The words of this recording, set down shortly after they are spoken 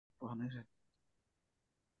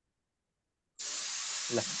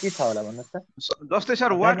ल के छ होला भन्नुहोस् त जस्तै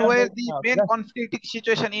sir what background where voice दी आउँछ मेन ल conflicting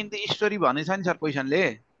situation in the story भनेछ नि सर क्वेसनले।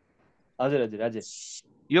 हजुर हजुर हजुर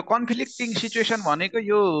यो कन्फ्लिक्टिङ सिचुएसन भनेको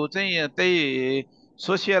यो चाहिँ त्यही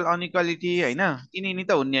सोसियल अनइक्वालिटी होइन, यिनी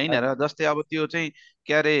त हुने होइन हजुर र। जस्तै अब त्यो चाहिँ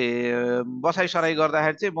के अरे बसाइसराई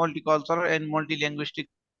गर्दाखेरि चाहिँ मल्टिकल्चरल एन्ड मल्टिल्याङ्ग्वेस्टिक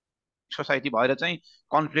सोसाइटी भएर चाहिँ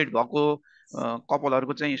कन्फ्लिक्ट भएको,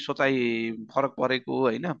 कपालहरूको चाहिँ सोचाइ फरक परेको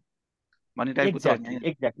होइन भन्ने टाइपको त एक्ज्याक्टली होइन।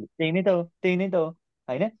 एक्ज्याक्टली त्यही नै त हो त्यही नै त हो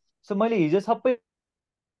होइन। सो मैले हिजो सबै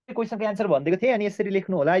क्वेसनको एन्सर भनिदिएको थिएँ अनि यसरी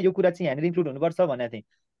लेख्नु होला यो कुरा चाहिँ यहाँनिर इन्क्लुड हुनुपर्छ भनेको थिएँ।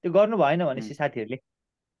 त्यो गर्नु भएन भनेपछि साथीहरूले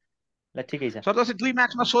ल ठिकै छ। सर जस्तै 2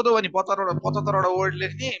 मार्क्समा सोध्यो भने 75वटा वर्ड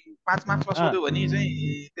लेख्ने, 5 मार्क्समा अँ सोध्यो भने चाहिँ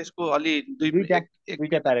त्यसको अलि दुईटा एक एक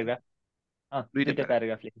दुईटा पेज जति, प्याराग्राफ दुईटा दुईटा प्यारा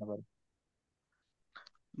प्याराग्राफ लेख्नु पर्यो।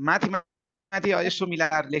 माथि माथि यसो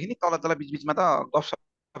मिलाएर लेख्ने, तल तल बिच बिचमा त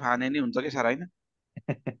गफसफ हाने नि हुन्छ कि सर होइन।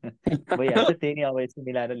 भइहाल्छ त्यही नै अब यसो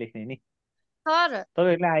मिलाएर लेख्ने नि सर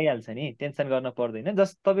तपाईँहरूलाई आइहाल्छ नि टेन्सन गर्न पर्दैन।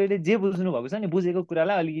 जस्ट तपाईँले जे बुझ्नु भएको छ नि बुझेको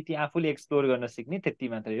कुरालाई अलिकति आफूले एक्सप्लोर गर्न सिक्ने त्यति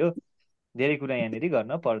मात्रै हो। धेरै कुरा यहाँनिर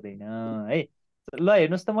गर्न पर्दैन है। ल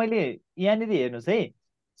हेर्नुहोस् त मैले यहाँनिर हेर्नुहोस् है।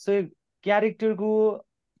 सो क्यारेक्टरको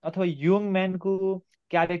अथवा यङ म्यानको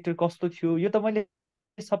क्यारेक्टर कस्तो थियो यो त मैले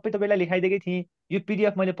सबै तपाईँलाई लेखाइदिएकै थिएँ। यो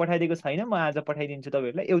पिडिएफ मैले पठाइदिएको छैन, म आज पठाइदिन्छु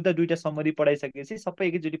तपाईँहरूलाई। एउटा दुईटा समरी पढाइसकेपछि सबै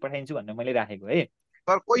एकैचोटि पठाइदिन्छु भनेर मैले राखेको है।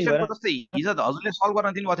 सर त्यही भएर क्वेसनको जस्तै हिजो हजुरले सल्भ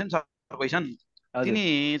गर्न दिनुभएको थियो नि सर क्वेसन, हजुर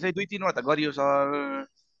तिनी चाहिँ 2-3वटा त गरियो सर।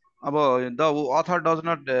 अब the author does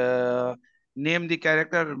not name the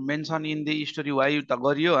character mention in the story why त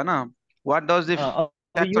गरियो होइन। वाट डज द अब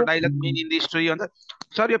फ्र्याक्चर यो dialogue mean in the story अन्त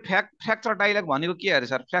सर यो फ्र्याक्चर डायलग भनेको के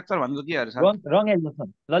अरे सर? फ्र्याक्चर भनेको के अरे सर? रङ रङ एल्जसन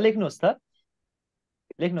ल लेख्नुहोस् त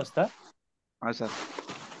लेख्नुहोस् त। हजुर sir.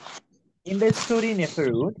 In the story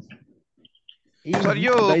नेफरहुड sir in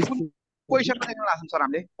यो द कुन स्टोरी क्वेसनमा लेख्न लाग्छौँ सर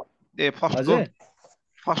हामीले? ए फर्स्टको हजुर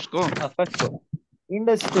फर्स्टको फर्स्टको इन द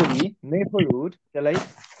स्टोरी नेफरहुड त्यसलाई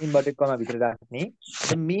इन्भर्टेड कमाभित्र राख्ने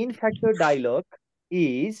the main factor dialogue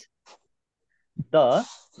is the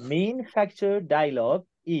main factor dialogue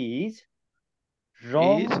is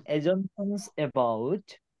wrong is assumptions about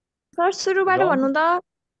sir सुरुबाट wrong भन्नु त।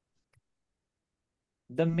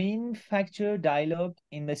 the main factor dialogue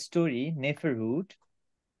in the story Neferhood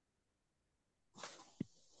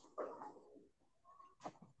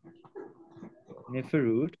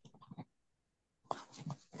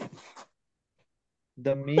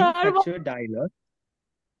the main sir factor dialogue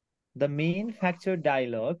the main factor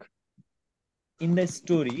dialogue in the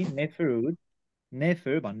story Neferhood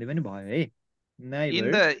Nefer भन्दै पनि भयो है in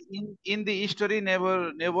Never the in the story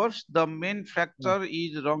neighbours the main fracture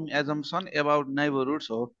is wrong assumption about neighbourhoods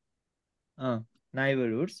हो।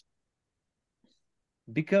 neighborhoods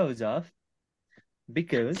because sir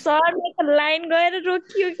मेरो त line गएर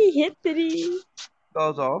रोकियो कि हेतरी।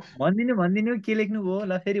 बिकज अफ भनिदिनु के लेख्नु भयो ल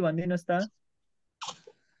फेरि भनिदिनुहोस् त।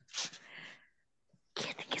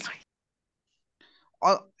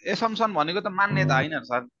 एसम्सन भनेको त मान्यता होइन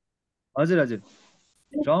सर। हजुर हजुर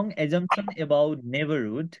wrong assumption about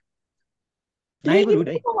neighborhood लेखिदिनु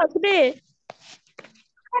है भन्छु रे।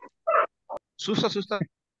 सुस्त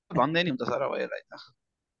भन्दै नि हुन्छ सर अब यसलाई त।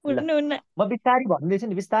 हुन्न हुन्न म बिस्तारी भनिदिँदैछु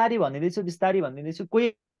नि बिस्तारी भनिदिँदैछु कोही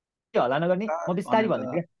हल्ला नगर्ने म बिस्तारी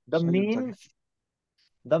भनिदिन्छु क्या।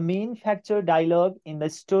 The main factor dialogue in the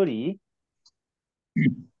story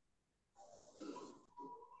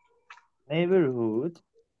neighbourhood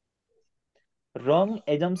wrong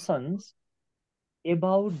assumptions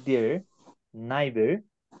about their neighbor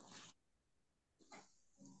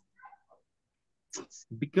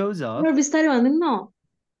because of बिस्तारै भन्दैन न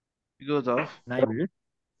because of neighbor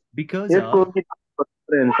because of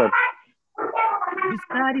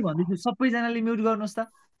बिस्तारी भन्दैछु सबैजनाले म्युट गर्नुहोस् त।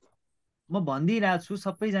 म भनिदिइरहेको छु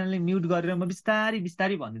सबैजनाले म्युट गरेर म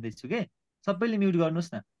बिस्तारी भनिदिँदैछु के सबैले म्युट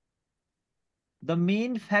गर्नुहोस् न। The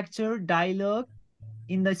main factor dialogue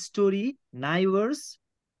in the story neighbors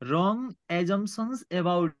wrong assumptions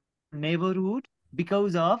about neighborhood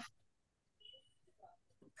because of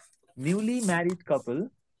newly married couple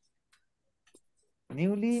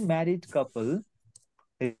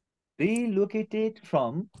relocated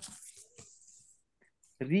from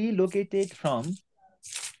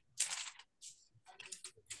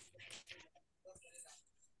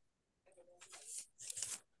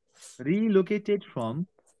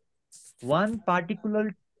one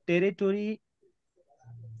particular territory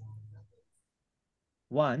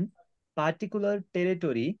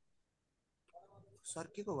sir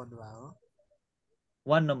के को भन्नुभयो?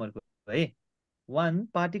 1 नम्बरको है one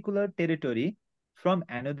particular territory from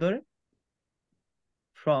another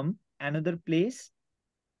place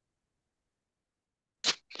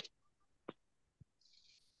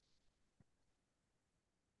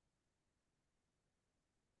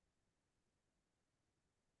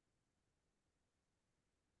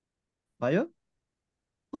भयो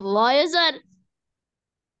भयो sir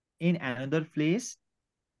in another place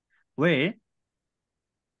where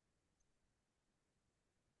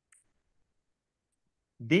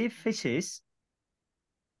they faces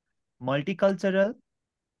multicultural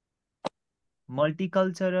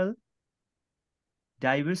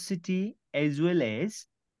diversity as well as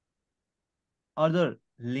other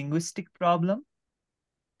linguistic problem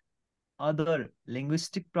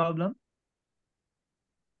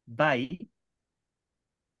by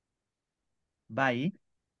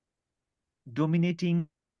dominating,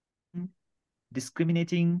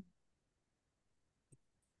 discriminating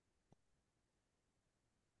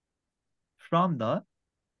from the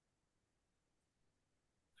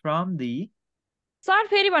sir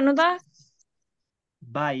फेरि भन्नु त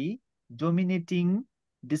by dominating,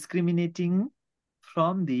 discriminating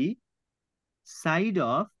from the side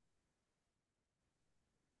of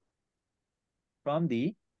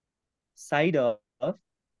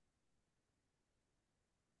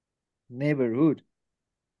neighborhood,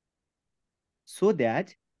 so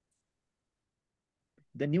that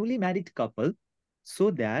the newly married couple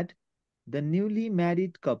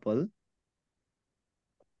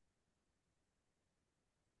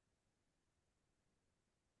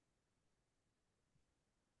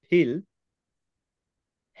feel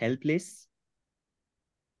helpless,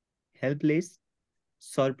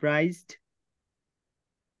 surprised,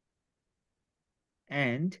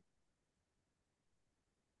 and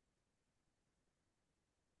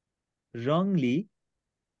wrongly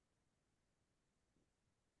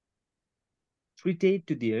treated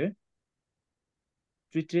to their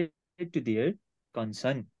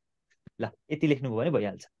concern. ल यति लेख्नुभयो भने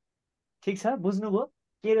भइहाल्छ ठिक छ बुझ्नुभयो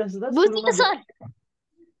के रहेछ त बुझ्यो सर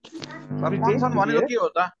सर कन्सर्न भनेको के हो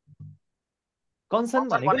त कन्सर्न कन्सर्न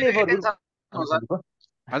भनेको भनेको नेभरहुड attention हो सर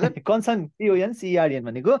हजुर कन्सर्न CONCERN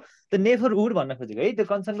भनेको त्यो नेभरहुड भन्न खोजेको है त्यो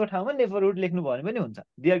कन्सर्नको ठाउँमा नेभरहुड लेख्नु भयो भने पनि हुन्छ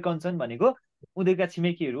डियर कन्सर्न भनेको उनीहरूका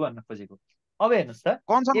छिमेकीहरू भन्न खोजेको अब हेर्नुहोस् त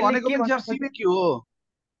कन्सर्न यसले भनेको के पनि सर छिमेकी हो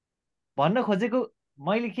भन्न खोजेको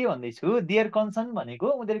मैले के भन्दैछु डियर कन्सर्न भनेको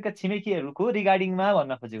उनीहरूका छिमेकीहरूको रिगार्डिङमा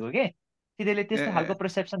भन्न खोजेको के तिनीहरूले त्यस्तो खालको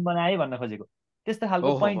पर्सेप्सन बनाए भन्न खोजेको त्यस्तो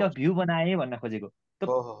खालको पोइन्ट अफ भ्यू बनाए भन्न खोजेको त्यो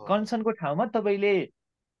कन्सर्नको ठाउँमा तपाईँले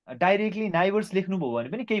डाइरेक्टली नाइबर्स लेख्नुभयो भने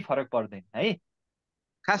पनि केही फरक पर्दैन है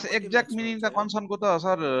खास एक्ज्याक्ट मिनिङ त कन्सर्नको त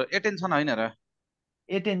सर एटेन्सन होइन र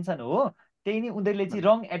एटेन्सन हो त्यही नि उनीहरूले चाहिँ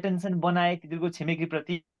रङ एटेन्सन बनाए तिनीहरूको छिमेकी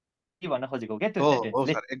प्रति भन्न खोजेको क्या त्यो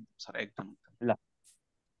सेन्टेन्सले सर एकदम ल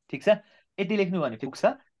ठिक छ यति लेख्नु भने पुग्छ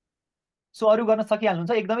सो अरू गर्न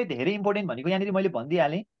सकिहाल्नुहुन्छ एकदमै धेरै इम्पोर्टेन्ट भनेको यहाँनिर मैले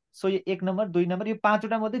भनिदिइहालेँ सो यो 1 नम्बर 2 नम्बर यो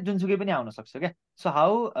 5वटा मध्ये जुनसुकै पनि आउन सक्छ क्या सो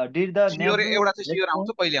हाउ डिड द एउटा चाहिँ सियोर आउँछ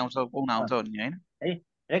पहिले आउँछ कुन आउँछ भन्ने हैन है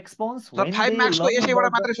response sir when 5 they मार्क्सको learn यसैबाट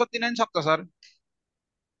अबाउट मात्रै सोध्दिन नि सक्छ सर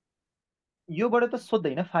योबाट त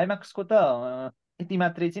सोध्दैन 5 मार्क्सको त यति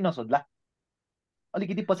मात्रै चाहिँ नसोध्ला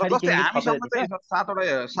अलिकति पछाडि जस्तै केहीले थपेर हामीसँग चाहिँ दिन्छ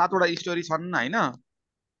सातवटा स्टोरी छन् हैन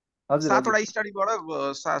हजुर हजुर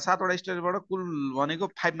सातवटा स्टोरीबाट कुल भनेको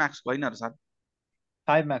 5 मार्क्सको होइन र सर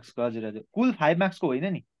 5 मार्क्सको हजुर हजुर कुल 5 मार्क्सको होइन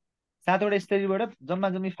नि 7वटा स्टोरीबाट जम्मा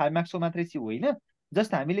जम्मी 5 मार्क्सको मात्रै चाहिँ होइन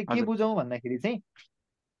जस्ट हामीले के हजुर बुझौँ भन्दाखेरि चाहिँ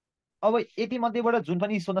अब यति मध्येबाट जुन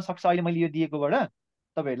पनि सोध्न सक्छ अहिले मैले यो दिएकोबाट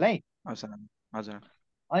तपाईँहरूलाई हजुर हजुर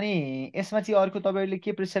अनि यसमा चाहिँ अर्को तपाईँहरूले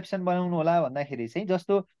के प्रिसेप्सन बनाउनु होला भन्दाखेरि चाहिँ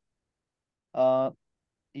जस्तो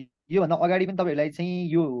योभन्दा अगाडि पनि तपाईँहरूलाई चाहिँ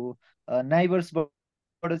यो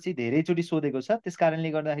नाइबर्सबाट चाहिँ धेरैचोटि सोधेको छ त्यस कारणले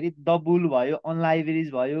गर्दाखेरि द बुल भयो अनलाइब्रेरिज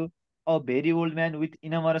भयो a very old man with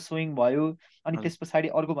इनमर swing भयो अनि त्यस पछाडि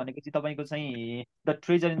अर्को भनेको चाहिँ तपाईँको चाहिँ the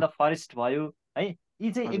treasure in the forest भयो है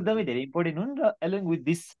यी चाहिँ एकदमै धेरै इम्पोर्टेन्ट हुन् र along with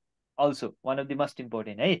this also one of the most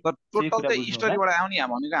important है टोटल चाहिँ स्टोरीबाट आउने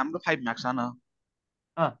भनेको हाम्रो 5 मार्क्स हो न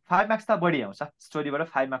 5 मार्क्स त बढी आउँछ स्टोरीबाट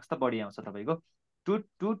 5 मार्क्स त बढी आउँछ तपाईँको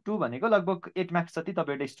 2 भनेको लगभग 8 मार्क्स जति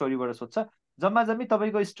तपाईँले स्टोरीबाट सोध्छ जम्मा जम्मी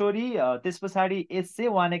तपाईँको स्टोरी त्यस पछाडि एसे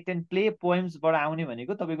 1 एक्ट एन्ड प्ले पोएम्सबाट आउने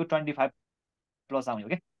भनेको तपाईँको 25 प्लस आउने हो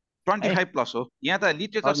क्या 25 प्लस हो यहाँ त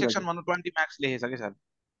लिटरेचर सेक्सन भन्नु 20 मार्क्स लेखेछ के सर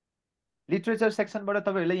लिटरेचर सेक्सनबाट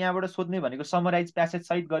तपाईँहरूले यहाँबाट सोध्ने भनेको समराइज प्यासेज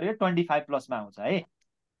सहित गरेर 25 प्लसमा आउँछ है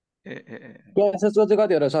प्यासेजको चाहिँ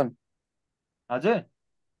कति हो र सर हजुर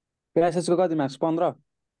प्यासेजको कति मार्क्स 15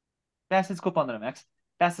 प्यासेजको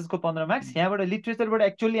 15 मार्क्स यहाँबाट लिटरेचरबाट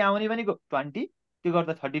एक्चुअली आउने भनेको 20 त्यो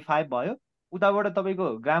गर्दा 35 भयो उताबाट तपाईँको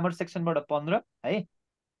ग्रामर सेक्सनबाट 15 है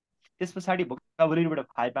त्यस पछाडि भोकाबुलरीबाट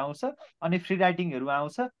 5 आउँछ अनि फ्री राइटिङहरू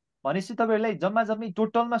आउँछ भनेपछि तपाईँहरूलाई जम्मा जम्मी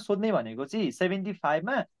टोटलमा सोध्ने भनेको चाहिँ 75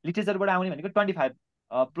 मा लिटरेचरबाट आउने भनेको 25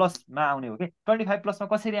 प्लसमा आउने हो कि 25 प्लसमा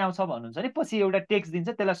कसरी आउँछ भन्नुहुन्छ भने पछि एउटा टेक्स्ट दिन्छ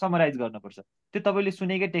त्यसलाई समराइज गर्नुपर्छ त्यो तपाईँले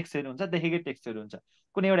सुनेकै टेक्स्टहरू हुन्छ देखेकै टेक्स्टहरू हुन्छ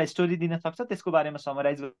कुनै एउटा स्टोरी दिन सक्छ त्यसको बारेमा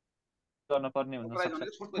समराइज गर्न पर्ने हुन समराइज सक्छ।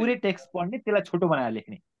 भनेको छोटो पुरै टेक्स्ट पढ्ने त्यसलाई छोटो बनाएर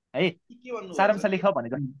लेख्ने है, के भन्नुभयो सारांश सर? लेख भने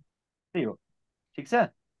जस्तै हो। ठिक छ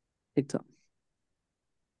ठिक छ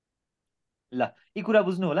ल, यी कुरा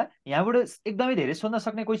बुझ्नु होला। यहाँबाट एकदमै धेरै सोध्न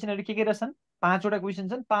सक्ने क्वेसनहरू के रहेछन्? 5वटा क्वेसन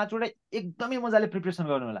छन्, 5वटा एकदमै मजाले प्रिपरेसन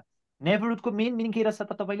गर्नु होला। नेबरहुडको मेन मिनिङ के रहेछ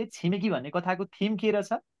त? तपाईँले छिमेकी भन्ने कथाको थिम के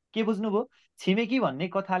रहेछ के बुझ्नुभयो? छिमेकी भन्ने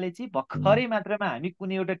कथाले चाहिँ भर्खरै मात्रामा हामी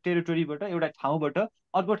कुनै एउटा टेरिटोरीबाट एउटा ठाउँबाट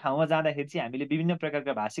अर्को ठाउँमा जाँदाखेरि चाहिँ हामीले विभिन्न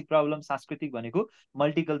प्रकारका भाषिक प्रब्लम, सांस्कृतिक भनेको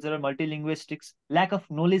मल्टिकल्चरल, मल्टिलिङ्ग्विस्टिक्स, ल्याक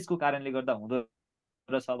अफ नलेजको कारणले गर्दा हुँदो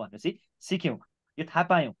रहेछ भनेर चाहिँ सिक्यौँ, यो थाहा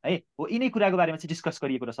पायौँ है। हो, यिनै कुराको बारेमा चाहिँ डिस्कस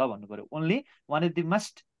गरिएको रहेछ भन्नु पर्यो। Only one of the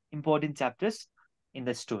most important chapters in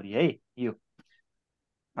the story है यो।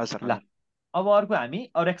 ल, अब अर्को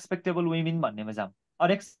हामी रेस्पेक्टेबल वुमेन भन्नेमा जाउँ।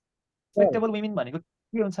 रेस्पेक्टेबल वुमेन भनेको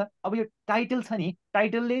के हुन्छ? अब यो टाइटल छ नि,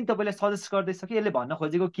 टाइटलले नि तपाईँलाई सजेस्ट गर्दैछ कि यसले भन्न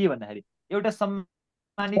खोजेको के भन्दाखेरि एउटा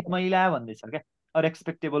सम्मानित महिला भन्दैछ क्या,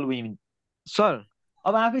 रेस्पेक्टेबल वुमेन। सर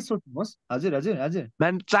अब आफै सोच्नुहोस्। हजुर हजुर हजुर,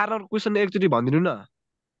 म्याम 4 नम्बर क्वेसन एकचोटि भनिदिनु न।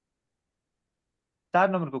 4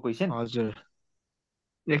 नम्बरको क्वेसन। हजुर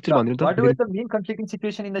एकचोटि भनिदिनु त वाट फेरि। Was the main conflicting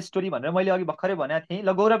situation in the story भनेर मैले अघि भर्खरै भनेको थिएँ।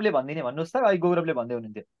 ल, गौरवले भनिदिने भन्नुहोस् त। अहिले गौरवले भन्दै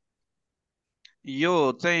हुनुहुन्थ्यो। यो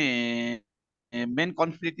चाहिँ मेन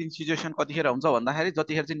कन्फ्लिक्टिङ सिचुएसन कतिखेर हुन्छ भन्दाखेरि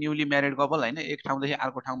जतिखेर चाहिँ न्युली म्यारिड कपल होइन एक ठाउँदेखि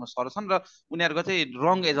अर्को ठाउँमा सर्छन् र उनीहरूको चाहिँ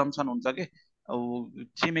रङ एजम्सन हुन्छ कि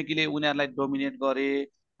छिमेकीले उनीहरूलाई डोमिनेट गरे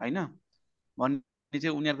होइन भन्ने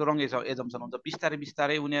चाहिँ उनीहरूको रङ एजम्सन हुन्छ। बिस्तारै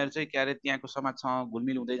बिस्तारै उनीहरू चाहिँ के अरे त्यहाँको समाजसँग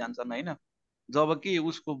घुलमिल हुँदै जान्छन् होइन। जब कि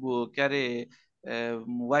उसको के अरे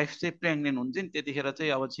वाइफ चाहिँ प्रेग्नेन्ट हुन्छ नि त्यतिखेर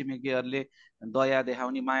चाहिँ अब छिमेकीहरूले दया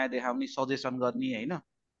देखाउने, माया देखाउने, सजेसन गर्ने होइन।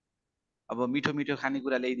 अब मिठो मिठो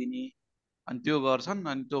खानेकुरा ल्याइदिने अनि त्यो गर्छन्।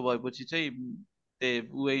 अनि त्यो भएपछि चाहिँ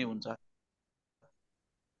उही हुन्छ।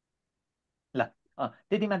 ल,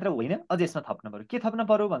 त्यति मात्र होइन, अझ यसमा थप्नु पर्यो। के थप्नु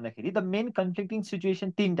पर्यो भन्दाखेरि द मेन कन्फ्लिक्टिङ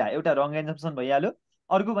सिचुएसन 3टा। एउटा रङ एजम्सन भइहाल्यो,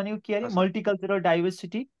 अर्को भनेको के अरे मल्टिकल्चरल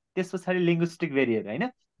डाइभर्सिटी, त्यस पछाडि लिङ्ग्विस्टिक बेरियर होइन,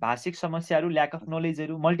 भाषिक समस्याहरू, ल्याक अफ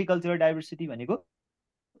नलेजहरू। मल्टिकल्चरल डाइभर्सिटी भनेको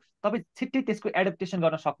तपाईँ छिट्टै त्यसको एडप्टेसन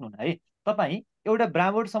गर्न सक्नुहुन्न है। तपाईँ एउटा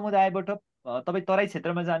ब्राह्मण समुदायबाट तपाईँ तराई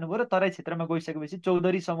क्षेत्रमा जानुभयो र तराई क्षेत्रमा गइसकेपछि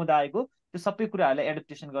चौधरी समुदायको त्यो सबै कुराहरूलाई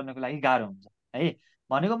एडप्टेसन गर्नको लागि गाह्रो हुन्छ है।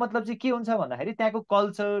 भनेको मतलब चाहिँ के हुन्छ भन्दाखेरि त्यहाँको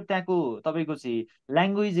कल्चर, त्यहाँको तपाईँको चाहिँ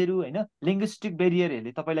ल्याङ्ग्वेजहरू होइन, लिङ्ग्विस्टिक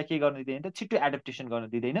बेरियरहरूले तपाईँलाई के गर्न दिँदैन त? छिट्टो एडप्टेसन गर्न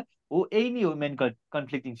दिँदैन। हो, यही नै हो मेन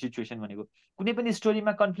कन्फ्लिक्टिङ सिचुएसन भनेको। कुनै पनि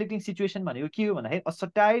स्टोरीमा कन्फ्लिक्टिङ सिचुएसन भनेको के हो भन्दाखेरि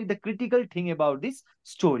satire the critical thing about this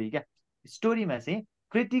story क्या। स्टोरीमा चाहिँ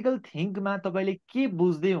क्रिटिकल थिङ्कमा तपाईँले के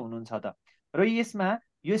बुझ्दै हुनुहुन्छ त? र यसमा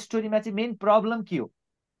यो स्टोरीमा चाहिँ मेन प्रब्लम के हो?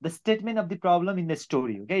 The statement of the problem in the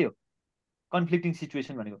story हो क्या यो कन्फ्लिक्टिङ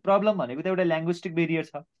सिचुएसन भनेको। प्रब्लम भनेको त एउटा ल्याङ्ग्वेस्टिक बेरियर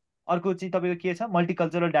छ, अर्को चाहिँ तपाईँको के छ?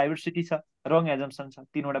 मल्टिकल्चरल डाइभर्सिटी छ, रङ एजम्सन छ।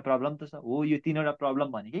 3वटा प्रब्लम त छ। हो, यो 3वटा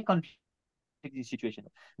प्रब्लम भनेकै कन्फ्लिक्टिङ सिचुएसन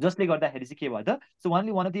हो, जसले गर्दाखेरि चाहिँ के भयो त? So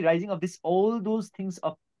only one of the rising of this all those things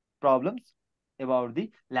of problems about the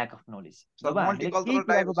lack of knowledge. जब हामीले केही मल्टिकल्चरल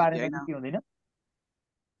कुराको डाइभर्सिटी बारेमा होइन, चाहिँ के हुँदैन,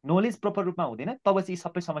 नलेज प्रपर रूपमा हुँदैन, तब चाहिँ यी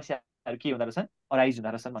सबै समस्याहरू के हुँदो रहेछन्? अराइज हुँदो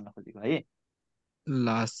रहेछन् भन्न खोजेको है।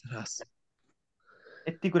 लास लास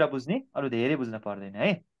यति कुरा बुझ्ने, अरू धेरै बुझ्न पर्दैन है।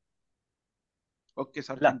 ओके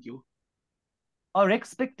सर, ल, thank you.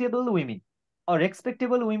 Respectable women.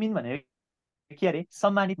 Respectable women भनेर के अरे?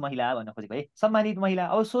 सम्मानित महिला भन्न खोजेको है। सम्मानित महिला।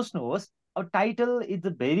 अब सोच्नुहोस्, अब title is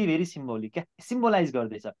very very symbolic क्या, सिम्बोलाइज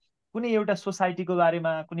गर्दैछ कुनै एउटा सोसाइटीको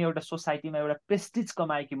बारेमा, कुनै एउटा सोसाइटीमा एउटा प्रेस्टिज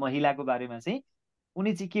कमाएकी महिलाको बारेमा चाहिँ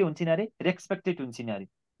उनी चाहिँ के हुन्छन् अरे? रेस्पेक्टेड हुन्छन् अरे।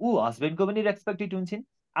 ऊ हस्बेन्डको पनि रेस्पेक्टेड हुन्छन्,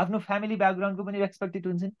 आफ्नो फ्यामिली ब्याकग्राउन्डको पनि रेस्पेक्टेड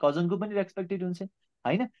हुन्छन्, कजनको पनि रेस्पेक्टेड हुन्छन्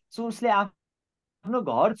होइन। सो उसले आफ्नो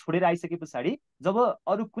घर छोडेर आइसके पछाडि जब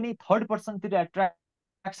अरू कुनै थर्ड पर्सनतिर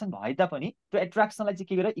एट्र्याक्सन भए तापनि त्यो एट्र्याक्सनलाई चाहिँ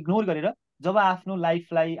के गरेर इग्नोर गरेर जब आफ्नो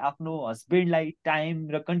लाइफलाई, आफ्नो हस्बेन्डलाई टाइम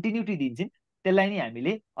र कन्टिन्युटी दिन्छन्, त्यसलाई नै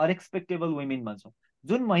हामीले अरेस्पेक्टेबल वुमेन भन्छौँ।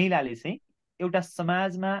 जुन महिलाले चाहिँ एउटा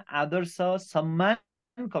समाजमा आदर्श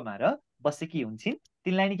सम्मान कमाएर बसेकी हुन्छन्,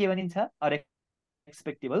 तिनलाई नै के भनिन्छ?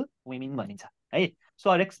 रेस्पेक्टेबल वुमेन भनिन्छ है।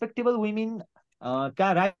 सो रेस्पेक्टेबल वुमेन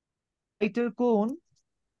का राइटर को हुन्?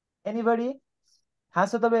 एनीबडी थाहा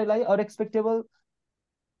छ तपाईँहरूलाई? रेस्पेक्टेबल,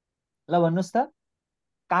 ल भन्नुहोस् त।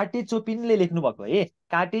 कार्टे चोपिनले लेख्नु भएको है।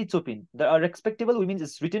 कार्टे चोपिन, the respectable women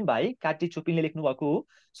is return by कार्टे चोपिनले लेख्नु भएको हो।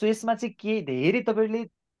 सो यसमा चाहिँ के धेरै तपाईँहरूले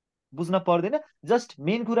बुझ्न पर्दैन, जस्ट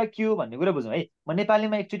मेन कुरा के हो भन्ने कुरा बुझौँ है। म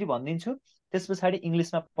नेपालीमा एकचोटि भनिदिन्छु, त्यस पछाडि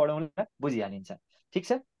इङ्ग्लिसमा पढाउँदा बुझिहालिन्छ। ठिक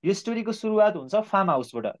छ। यो स्टोरीको सुरुवात हुन्छ फार्म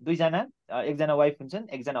हाउसबाट। दुईजना, एकजना वाइफ हुन्छन्,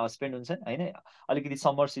 एकजना हस्बेन्ड हुन्छन् होइन। अलिकति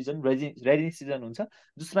समर सिजन, रेनी सिजन हुन्छ,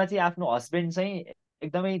 जसमा चाहिँ आफ्नो हस्बेन्ड चाहिँ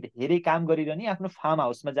एकदमै धेरै काम गरिरहने, आफ्नो फार्म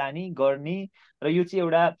हाउसमा जाने गर्ने, र यो चाहिँ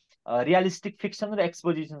एउटा रियलिस्टिक फिक्सन र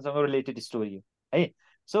एक्सपोजिसनसँग रिलेटेड स्टोरी हो है।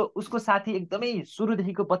 सो उसको साथी एकदमै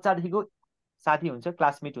सुरुदेखिको, बच्चादेखिको साथी हुन्छ,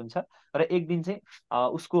 क्लासमेट हुन्छ र एक दिन चाहिँ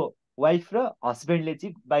उसको वाइफ र हस्बेन्डले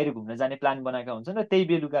चाहिँ बाहिर घुम्न जाने प्लान बनाएका हुन्छन् र त्यही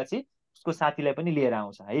बेलुका चाहिँ उसको साथीलाई पनि लिएर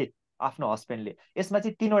आउँछ है आफ्नो हस्बेन्डले। यसमा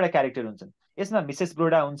चाहिँ 3वटा क्यारेक्टर हुन्छन्। यसमा मिसेस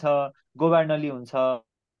ब्रोडा हुन्छ, गोबार्नली हुन्छ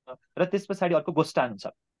र त्यस पछाडि अर्को गोस्टान हुन्छ।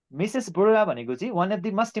 मिसेस ब्रोडा भनेको चाहिँ one of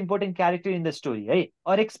the most important character in the story है।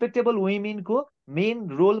 अनएक्सपेक्टेबल वुमेनको मेन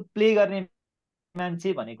रोल प्ले गर्ने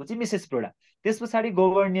मान्छे भनेको चाहिँ मिसेस ब्रोडा। त्यस पछाडि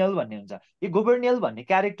गोबर्नियल भन्ने हुन्छ। यो गोबर्नियल भन्ने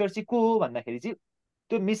क्यारेक्टर चाहिँ को हो भन्दाखेरि चाहिँ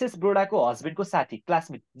त्यो मिसेस ब्रोडाको हस्बेन्डको साथी,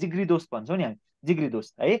 क्लासमेट, जिग्री दोस्त भन्छौँ नि हामी, जिग्री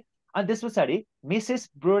दोस्त है। अनि त्यस पछाडि मिसेस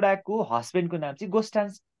ब्रोडाको हस्बेन्डको नाम चाहिँ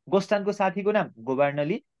गोस्टान्स, गोस्टानको साथीको नाम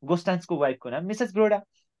गोबार्नली, गोस्टान्सको वाइफको नाम मिसेस ब्रोडा।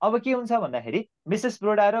 अब के हुन्छ भन्दाखेरि मिसेस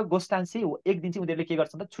ब्रोडा र गोस्टान्स चाहिँ एक दिन चाहिँ उनीहरूले के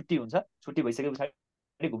गर्छन् त, छुट्टी हुन्छ, छुट्टी भइसके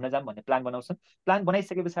पछाडि घुम्न जाऊँ भन्ने प्लान बनाउँछन्। प्लान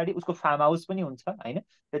बनाइसके पछाडि उसको फार्म हाउस पनि हुन्छ होइन,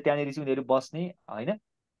 र त्यहाँनिर चाहिँ उनीहरू बस्ने होइन,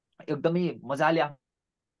 एकदमै मजाले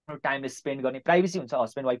आफ्नो टाइम स्पेन्ड गर्ने, प्राइभेसी हुन्छ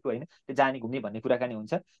हस्बेन्ड वाइफको होइन, त्यो जाने घुम्ने भन्ने कुराकानी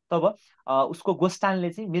हुन्छ। तब उसको गोस्टानले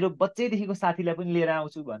चाहिँ मेरो बच्चैदेखिको साथीलाई पनि लिएर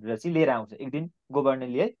आउँछु भनेर चाहिँ लिएर आउँछ। एक दिन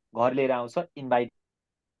गोबर्नरले घर लिएर आउँछ, इन्भाइट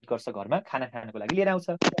गर्छ, घरमा खाना खानको लागि लिएर आउँछ।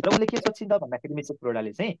 र उनले के सोच्छिन् त भन्दाखेरि मिसेस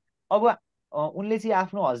ब्रोडाले चाहिँ अब उनले चाहिँ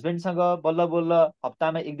आफ्नो हस्बेन्डसँग बल्ल बल्ल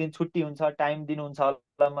हप्तामा एक दिन छुट्टी हुन्छ, टाइम दिनुहुन्छ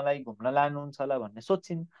होला मलाई, घुम्न लानुहुन्छ होला भन्ने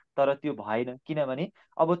सोच्छिन्। तर त्यो भएन, किनभने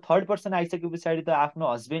अब थर्ड पर्सन आइसके पछाडि त आफ्नो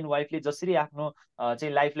हस्बेन्ड वाइफले जसरी आफ्नो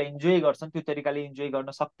चाहिँ लाइफलाई इन्जोय गर्छन् त्यो तरिकाले इन्जोय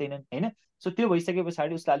गर्न सक्दैनन् होइन। सो त्यो भइसके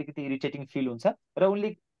पछाडि उसलाई अलिकति इरिटेटिङ फिल हुन्छ र उनले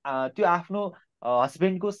त्यो आफ्नो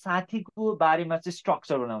हस्बेन्डको साथीको बारेमा चाहिँ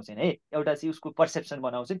स्ट्रक्चर बनाउँछन् है, एउटा चाहिँ उसको पर्सेप्सन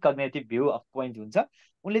बनाउँछन्, कग्नेटिभ भ्यू अफ पोइन्ट हुन्छ।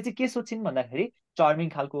 उनले चाहिँ के सोच्छिन् भन्दाखेरि चार्मिङ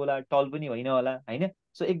खालको होला, टल पनि होइन होला होइन,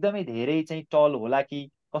 सो एकदमै धेरै चाहिँ टल होला कि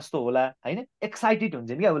कस्तो होला होइन, एक्साइटेड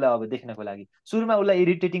हुन्छन् क्या उसलाई अब देख्नको लागि। सुरुमा उसलाई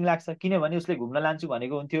इरिटेटिङ लाग्छ, किनभने उसले घुम्न लान्छु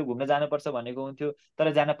भनेको हुन्थ्यो, घुम्न जानुपर्छ भनेको हुन्थ्यो,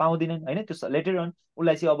 तर जान पाउँदैनन् होइन। त्यो लेटर अन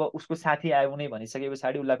उसलाई चाहिँ अब उसको साथी आयो उनी भनिसके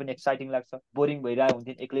पछाडि उसलाई पनि एक्साइटिङ लाग्छ, बोरिङ भइरहेको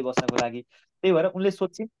हुन्थ्यो एक्लै बस्नको लागि। त्यही भएर उनले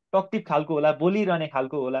सोच्छिन् टक्टिभ खालको होला, बोलिरहने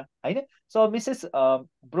खालको होला होइन। सो मिसेस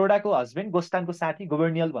ब्रोडाको हस्बेन्ड गोस्टानको साथी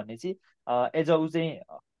गोबर्नियल भन्ने चाहिँ एज अ ऊ चाहिँ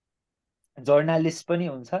जर्नालिस्ट पनि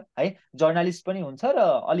हुन्छ है, जर्नालिस्ट पनि हुन्छ र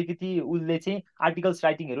अलिकति उसले चाहिँ आर्टिकल्स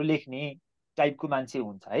राइटिङहरू लेख्ने टाइपको मान्छे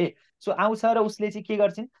हुन्छ है। सो आउँछ र उसले चाहिँ के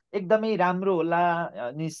गर्छिन्, एकदमै राम्रो होला,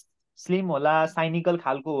 अनि स्लिम होला, साइनिकल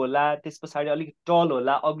खालको होला, त्यस पछाडि अलिक टल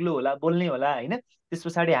होला, अग्लो होला, बोल्ने होला होइन, त्यस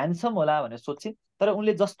पछाडि ह्यान्डसम होला भनेर सोच्छिन्। तर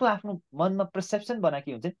उनले जस्तो आफ्नो मनमा पर्सेप्सन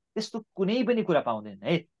बनाएकी हुन्छन् त्यस्तो कुनै पनि कुरा पाउँदैन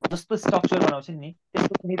है। जस्तो स्ट्रक्चर बनाउँछन् नि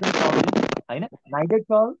त्यस्तो कुनै पनि पाउँदैन होइन। नाइदर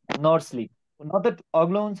टल नर स्लिम, न त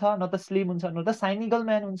अग्लो हुन्छ, न त स्लिम हुन्छ, न त साइनिकल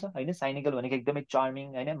म्यान हुन्छ होइन। साइनिकल भनेको एकदमै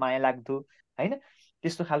चार्मिङ होइन, माया लाग्दो होइन,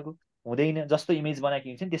 त्यस्तो खालको हुँदैन। जस्तो इमेज बनाएकी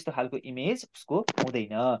हुन्छन् त्यस्तो खालको इमेज उसको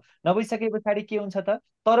हुँदैन। नभइसके पछाडि के हुन्छ त,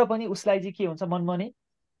 तर पनि उसलाई चाहिँ के हुन्छ मनमा नै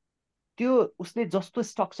त्यो उसले जस्तो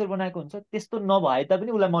स्ट्रक्चर बनाएको हुन्छ त्यस्तो नभए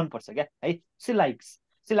तापनि उसलाई मनपर्छ क्या है। सी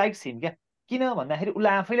लाइक्स हिम क्या। किन भन्दाखेरि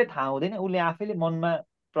उसलाई आफैले थाहा हुँदैन, उसले आफैले मनमा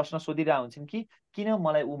प्रश्न सोधिरहेको हुन्छन् कि किन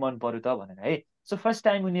मलाई ऊ मन पर्यो त भनेर है। सो फर्स्ट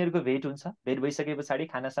टाइम उनीहरूको भेट हुन्छ, भेट भइसके पछाडि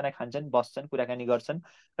खानासाना खान्छन्, बस्छन्, कुराकानी गर्छन्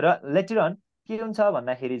र लेटर अन के हुन्छ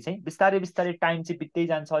भन्दाखेरि चाहिँ बिस्तारै बिस्तारै टाइम चाहिँ बित्दै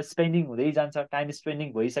जान्छ, स्पेन्डिङ हुँदै जान्छ। टाइम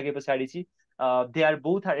स्पेन्डिङ भइसके पछाडि चाहिँ they are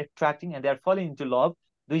both are attracting and they are falling into love.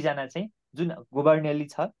 दुईजना चाहिँ जुन गोबर्नियली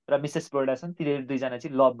छ र मिसेस ब्रोडा छन् तिनीहरू दुईजना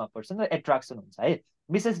चाहिँ लभमा पर्छन् र एट्र्याक्सन हुन्छ है।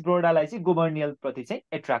 मिसेस ब्रोडालाई चाहिँ गोबर्नियल प्रति चाहिँ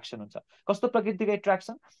एट्र्याक्सन हुन्छ। कस्तो प्रकृतिको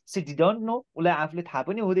एट्र्याक्सन, सी डिडन्ट नो, उसलाई आफूले थाहा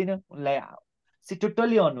पनि हुँदैन, उसलाई सी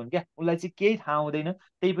टोटल्ली अननोन क्या, उसलाई चाहिँ केही थाहा हुँदैन।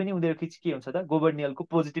 त्यही पनि उनीहरूको चाहिँ के हुन्छ त, गोबर्नियलको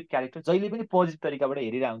पोजिटिभ क्यारेक्टर जहिले पनि पोजिटिभ तरिकाबाट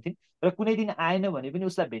हेरिरहेको हुन्थिन् र कुनै दिन आएन भने पनि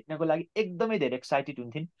उसलाई भेट्नको लागि एकदमै धेरै एक्साइटेड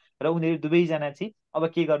हुन्थिन्। र उनीहरू दुवैजना चाहिँ अब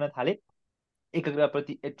के गर्न थाले,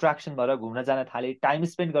 एकअर्काप्रति एट्र्याक्सन भएर घुम्न जान थाले, टाइम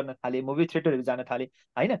स्पेन्ड गर्न थाले, मुभी थिएटरहरू जान थाले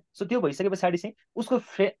होइन। सो त्यो भइसके पछाडि चाहिँ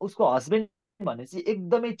उसको हस्बेन्ड भने चाहिँ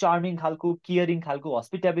एकदमै चार्मिङ खालको, केयरिङ खालको,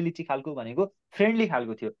 हस्पिटेबिलिटी खालको भनेको फ्रेन्डली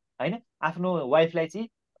खालको थियो होइन। आफ्नो वाइफलाई चाहिँ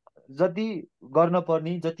जति गर्न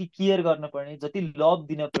पर्ने, जति केयर गर्न पर्ने, जति लभ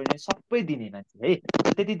दिन पर्ने सबै दिने मान्छे है,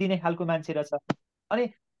 त्यति दिने खालको मान्छे रहेछ। अनि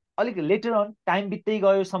अलिक लेटर अन टाइम बित्दै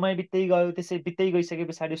गयो, समय बित्दै गयो, त्यसै बित्दै गइसके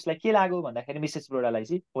पछाडि उसलाई के लाग्यो भन्दाखेरि मिसेस ब्रोडालाई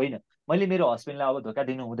चाहिँ होइन, मैले मेरो हस्बेन्डलाई अब धोका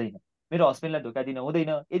दिनु हुँदैन, मेरो हस्बेन्डलाई धोका दिनु हुँदैन।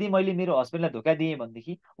 यदि मैले मेरो हस्बेन्डलाई धोका दिएँ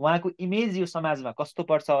भनेदेखि उहाँको इमेज यो समाजमा कस्तो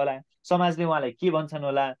पर्छ होला, समाजले उहाँलाई के भन्छन्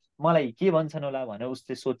होला, मलाई के भन्छन् होला भनेर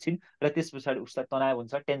उसले सोध्छिन्। र त्यस पछाडि उसलाई तनाव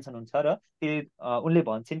हुन्छ, टेन्सन हुन्छ र उनले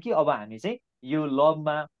भन्छन् कि अब हामी चाहिँ यो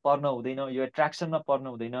लभमा पर्न हुँदैन, यो एट्र्याक्सनमा पर्न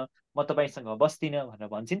हुँदैन, म तपाईँसँग बस्दिनँ भनेर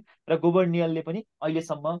भन्छन्। र गोबर्नियलले पनि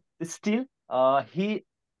अहिलेसम्म still he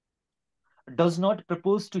does not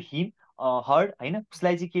propose to him her होइन,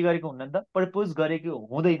 उसलाई चाहिँ के गरेको हुन्न त, प्रपोज गरेको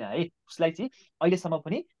हुँदैन है। उसलाई चाहिँ अहिलेसम्म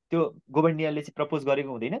पनि त्यो गोबर्नियलले चाहिँ प्रपोज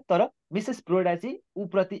गरेको हुँदैन। तर मिसेस ब्रोडा चाहिँ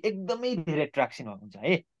ऊप्रति एकदमै धेरै एट्र्याक्सन हुन्छ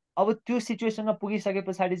है। अब त्यो सिचुएसनमा पुगिसके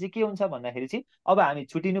पछाडि चाहिँ के हुन्छ भन्दाखेरि चाहिँ अब हामी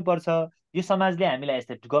छुटिनुपर्छ, यो समाजले हामीलाई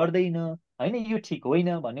एक्सेप्ट गर्दैन होइन, यो ठिक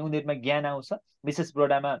होइन भन्ने उनीहरूमा ज्ञान आउँछ, विशेष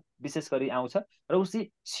ब्रोडामा विशेष गरी आउँछ, र उसले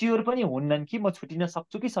स्योर पनि हुन्नन् कि म छुटिन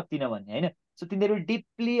सक्छु कि सक्दिनँ भन्ने होइन। सो तिनीहरू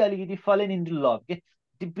डिपली अलिकति फलेन इन्टु लभ के,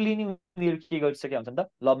 डिपली नै उनीहरू के गरिसकेका हुन्छन् त,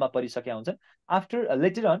 लभमा परिसकेका हुन्छन्। आफ्टर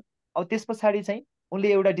लेटर अन अब त्यस पछाडि चाहिँ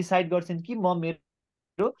उनले एउटा डिसाइड गर्छन् कि म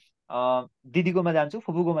मेरो दिदीकोमा जान्छु,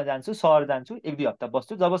 फुपूकोमा जान्छु, सहर जान्छु, 1-2 हप्ता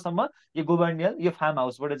बस्छु, जबसम्म यो गोभर्नियल यो फार्म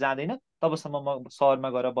हाउसबाट जाँदैन तबसम्म म सहरमा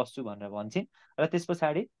गएर बस्छु भनेर भन्छन्। र त्यस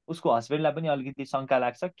पछाडि उसको हस्बेन्डलाई पनि अलिकति शङ्का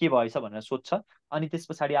लाग्छ, के भएछ भनेर सोध्छ, अनि त्यस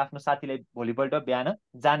पछाडि आफ्नो साथीलाई भोलिपल्ट बिहान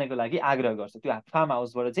जानको लागि आग्रह गर्छ, त्यो फार्म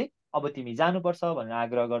हाउसबाट चाहिँ अब तिमी जानुपर्छ भनेर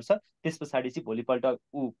आग्रह गर्छ। त्यस पछाडि चाहिँ भोलिपल्ट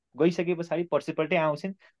ऊ गइसके पछाडि पर्सिपल्टै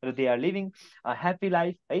आउँछन् र they are living happy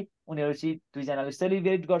life है। उनीहरू चाहिँ दुईजनाले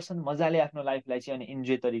सेलिब्रेट गर्छन् मजाले आफ्नो लाइफलाई चाहिँ, अनि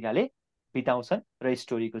इन्जोय तरिकाले बिताउँछन् र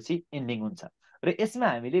स्टोरीको चाहिँ एन्डिङ हुन्छ। र यसमा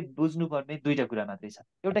हामीले बुझ्नुपर्ने दुईटा कुरा मात्रै छ,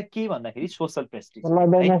 एउटा के भन्दाखेरि सोसल प्रेस्टिज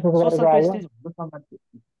है। सोसल प्रेस्टिज भनेको समाज।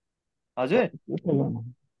 हजुर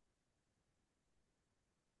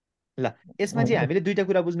ल, यसमा चाहिँ हामीले दुईटा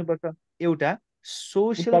कुरा बुझ्नुपर्छ, एउटा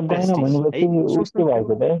सोसल प्रेस्टिज है,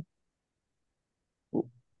 सोसल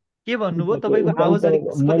के भन्नुभयो तपाईँको आवाज अलिक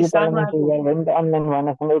कति सानो आएको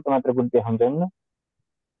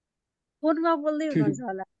फोनमा बोल्दै हुनुहुन्छ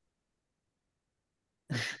होला।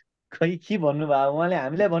 खै के भन्नुभयो उहाँले,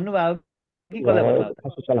 हामीलाई भन्नुभयो कि कसलाई भन्नुभयो त?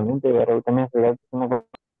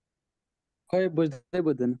 खै बुझ्दै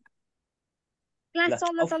बुझ्दैन। क्लास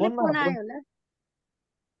चल्दा चल्दै फोन आयो होला।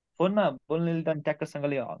 फोनमा बोल्नेले त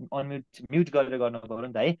ट्याक्कसँगले अनम्युट म्युट गरेर गर्नु पर्यो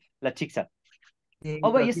नि त है। ल ठिक छ,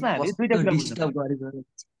 अब यसमा हामीले दुईटा कुरा बुझ्नु पर्यो।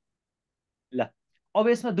 ल अब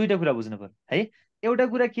यसमा दुईटा कुरा बुझ्नु पर्यो है। एउटा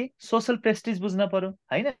कुरा के सोसल प्रेस्टिज बुझ्न पर्यो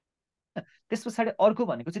होइन। त्यस पछाडि अर्को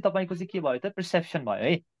भनेको चाहिँ तपाईँको चाहिँ के भयो त, पर्सेप्सन भयो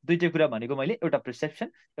है। दुईटै कुरा भनेको मैले, एउटा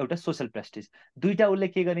पर्सेप्सन एउटा सोसल प्रेस्टिज। दुईटा उसले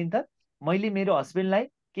के गरिन् त, मैले मेरो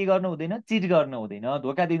हस्बेन्डलाई के गर्नु हुँदैन, चिट गर्न हुँदैन,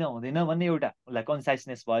 धोका दिन हुँदैन भन्ने एउटा उसलाई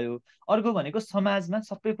कन्साइसनेस भयो। अर्को भनेको समाजमा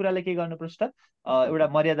सबै कुरालाई के गर्नुपर्छ, एउटा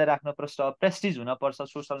मर्यादा राख्नुपर्छ, प्रेस्टिज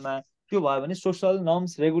हुनपर्छ सोसलमा। त्यो भयो भने सोसल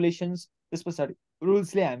नर्म्स रेगुलेसन्स त्यस पछाडि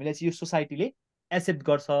रुल्सले हामीलाई चाहिँ यो सोसाइटीले एक्सेप्ट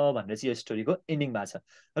गर्छ भनेर चाहिँ यो स्टोरीको एन्डिङ भएको छ।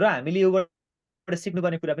 र हामीले योबाट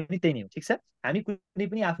सिक्नुपर्ने कुरा पनि त्यही नै हो, ठिक छ। हामी कुनै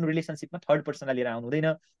पनि आफ्नो रिलेसनसिपमा थर्ड पर्सनलाई लिएर आउनु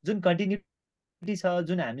हुँदैन। जुन कन्टिन्युटी छ,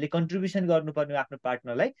 जुन हामीले कन्ट्रिब्युसन गर्नुपर्ने आफ्नो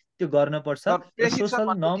पार्टनरलाई, त्यो गर्नुपर्छ। र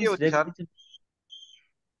सोसल नर्म्स रेगुलेसन।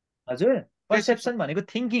 हजुर पर्सेप्सन भनेको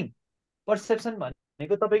थिङ्किङ, पर्सेप्सन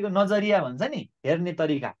भनेको तपाईँको नजरिया भन्छ नि, हेर्ने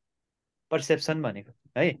तरिका, पर्सेप्सन भनेको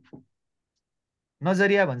है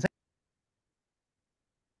नजरिया भन्छ।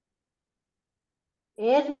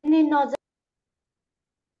 हेर्ने नजर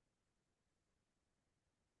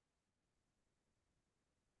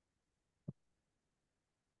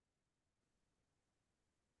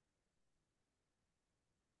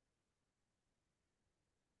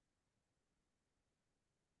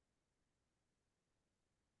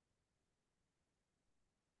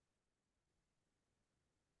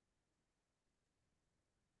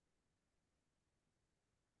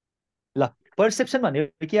ल पर्सेप्सन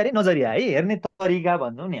भनेको के अरे, नजरिया है, हेर्ने तरिका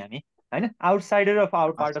भन्छौँ नि हामी होइन, outsider of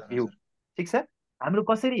our part of view, ठिक छ। हाम्रो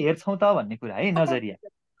कसरी हेर्छौँ त भन्ने कुरा है, नजरिया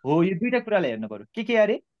हो। यो दुईटा कुरालाई हेर्नु पर्यो, के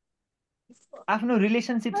अरे आफ्नो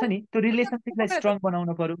रिलेसनसिप छ नि, त्यो रिलेसनसिपलाई स्ट्रङ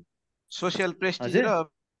बनाउनु पर्यो। सोसियल प्रेस्टिज हजुर र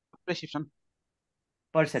प्रेसिप्सन,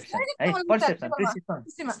 पर्सेप्सन है, पर्सेप्सन प्रेसिप्सन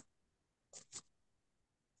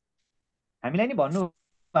हामीलाई नि भन्नु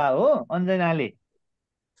हो अञ्जनाले।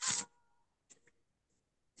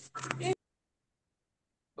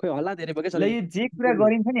 खोइ हल्ला धेरै भयो ल यो जे कुरा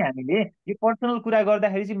गरिन्छ नि हामीले, यो पर्सनल कुरा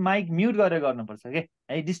गर्दाखेरि चाहिँ माइक म्युट गरेर गर्नुपर्छ के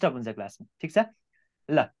है, डिस्टर्ब हुन्छ क्लासमा, ठिक छ।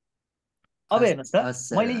 ल अब हेर्नुहोस्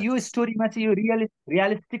त, मैले यो स्टोरीमा चाहिँ यो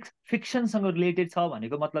रियलिस्टिक फिक्सनसँग रिलेटेड छ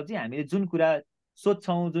भनेको मतलब चाहिँ हामीले जुन कुरा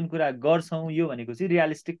सोध्छौँ, जुन कुरा गर्छौँ, यो भनेको चाहिँ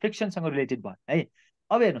रियलिस्टिक फिक्सनसँग रिलेटेड भयो है।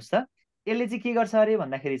 अब हेर्नुहोस् त, यसले चाहिँ के गर्छ अरे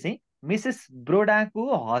भन्दाखेरि चाहिँ मिसेस ब्रोडाको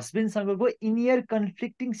हस्बेन्डसँगको इनियर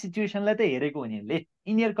कन्फ्लिक्टिङ सिचुएसनलाई त हेरेको हो नि यसले।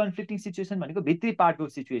 इनियर कन्फ्लिक्टिङ सिचुएसन भनेको भित्री पार्टको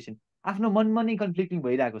सिचुएसन, आफ्नो मनमा नै कन्फ्लिक्टिङ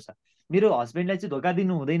भइरहेको छ। मेरो हस्बेन्डलाई चाहिँ धोका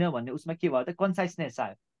दिनु हुँदैन भन्ने उसमा के भयो त, कन्साइसनेस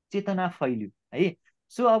आयो, चेतना फैल्यो है।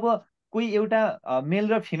 सो अब कोही एउटा मेल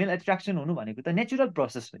र फिमेल एट्र्याक्सन हुनु भनेको त नेचुरल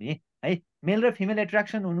प्रोसेस हो नि है। मेल र फिमेल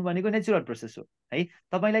एट्र्याक्सन हुनु भनेको नेचुरल प्रोसेस हो है।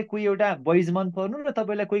 तपाईँलाई कोही एउटा बोइज मन पर्नु र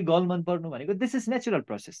तपाईँलाई कोही गर्ल मन पर्नु भनेको दिस इज नेचुरल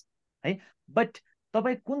प्रोसेस है। बट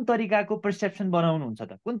तपाईँ कुन तरिकाको पर्सेप्सन बनाउनुहुन्छ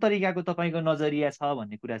त, कुन तरिकाको तपाईँको नजरिया छ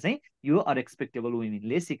भन्ने कुरा चाहिँ यो अनएक्सपेक्टेबल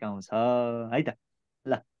वुमेनले सिकाउँछ है त।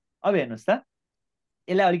 ल अब हेर्नुहोस् त,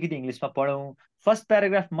 यसलाई अलिकति इङ्ग्लिसमा पढौँ। फर्स्ट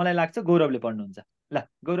प्याराग्राफ मलाई लाग्छ गौरवले पढ्नुहुन्छ। ल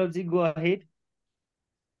गौरवजी गो अहेड।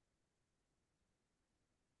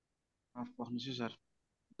 सर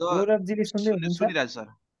गौरवजीले सुन्दै हुनुहुन्छ? सुनिरहेको सर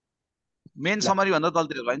मेन ल समरी भन्दा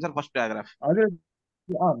तलतिर भयो सर फर्स्ट प्याराग्राफ हजुर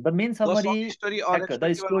the main The summary short story or ठ्याक्क the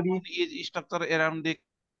Respectable story Woman is structured around the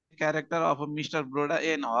character of Mr. Broda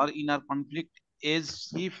and her inner conflict as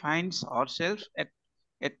she finds herself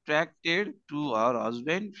attracted to her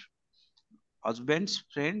husband's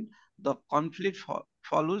friend. The conflict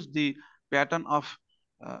follows the pattern of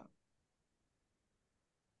uh,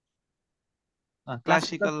 classical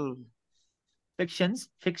classical फिक्सन्स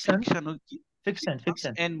fictional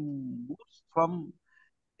fiction and moves from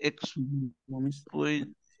mummy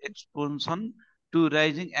expansion to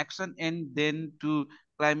rising action and then to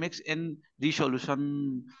climax and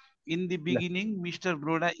resolution. In the ल beginning, Mr.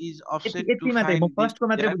 Broda is यति upset to यति मात्रै, म find फर्स्टको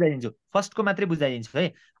मात्रै that बुझाइदिन्छु,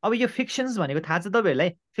 है। अब यो फिक्सन्स भनेको थाहा छ तपाईँहरूलाई?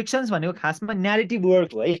 फिक्सन्स भनेको खासमा न्यारेटिभ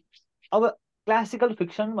वर्क हो है। अब क्लासिकल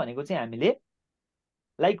फिक्सन भनेको चाहिँ हामीले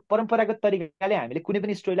लाइक परम्परागत तरिकाले हामीले कुनै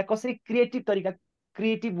पनि स्टोरीलाई कसरी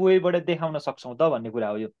क्रिएटिभ वेबाट देखाउन सक्छौँ त भन्ने कुरा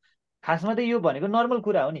हो। यो खासमा त यो भनेको नर्मल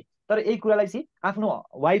कुरा हो नि, तर यही कुरालाई चाहिँ आफ्नो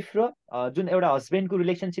वाइफ र जुन एउटा हस्बेन्डको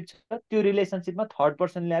रिलेसनसिप छ त्यो रिलेसनसिपमा थर्ड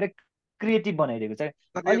पर्सन ल्याएर क्रिएटिभ बनाइदिएको छ।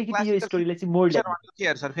 अलिकति यो classical स्टोरीलाई चाहिँ मोड fiction ल्याइदिएको। भनेको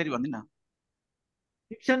के सर फेरि भन्दिनँ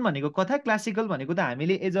फिक्सन भनेको कथा, क्लासिकल भनेको त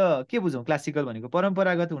हामीले एज अ के बुझौँ? क्लासिकल भनेको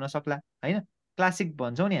परम्परागत हुन सक्ला होइन, क्लासिक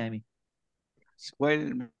भन्छौँ नि हामी। well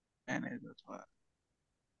managed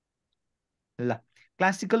ल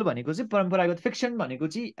क्लासिकल भनेको चाहिँ परम्परागत, फिक्सन भनेको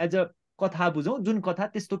चाहिँ एज अ कथा बुझौँ, जुन कथा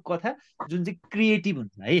त्यस्तो कथा जुन चाहिँ क्रिएटिभ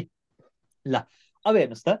हुन्छ है। ल अब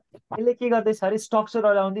हेर्नुहोस् त यसले के गर्दैछ अरे, structure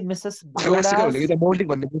around the Mrs classical ब्रोडास। भनेको त मौलिक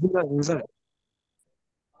भन्ने बुझ्नु सर।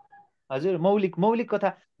 हजुर मौलिक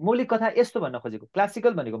कथा यस्तो भन्न खोजेको।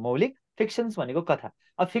 क्लासिकल भनेको मौलिक, फिक्सन्स भनेको कथा।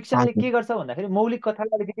 अब फिक्सनले के गर्छ भन्दाखेरि मौलिक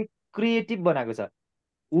कथालाई अलिकति क्रिएटिभ बनाएको छ,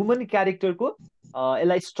 वुमन क्यारेक्टरको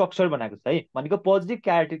यसलाई स्ट्रक्चर बनाएको छ है। भनेको पोजिटिभ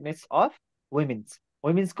क्यारेक्टरनेस अफ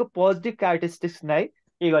वुमेन्सको पोजिटिभ क्यारेक्टरिस्टिक्सलाई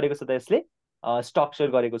के गरेको छ त यसले स्ट्रक्चर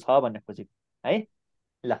गरेको छ भन्न खोजेको है।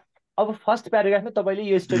 ल अब फर्स्ट प्याराग्राफमा तपाईँले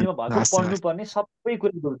यो स्टोरीमा भएको पढ्नुपर्ने सबै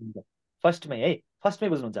कुरा बुझ्नुहुन्छ। फर्स्टमै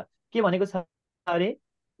बुझ्नुहुन्छ के भनेको छ अरे,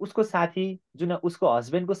 उसको साथी जुन उसको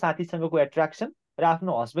हस्बेन्डको साथीसँगको एट्र्याक्सन र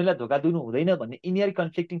आफ्नो हस्बेन्डलाई धोका दिनु हुँदैन भन्ने इनियर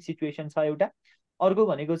कन्फ्लिक्टिङ सिचुएसन छ एउटा। अर्को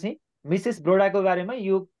भनेको चाहिँ मिसेस ब्रोडाको बारेमा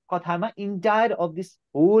यो कथामा entire of this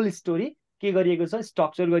whole story के गरिएको छ,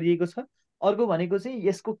 स्ट्रक्चर गरिएको छ। अर्को भनेको चाहिँ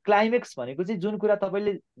यसको क्लाइमेक्स भनेको चाहिँ जुन कुरा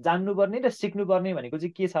तपाईँले जान्नुपर्ने र सिक्नुपर्ने भनेको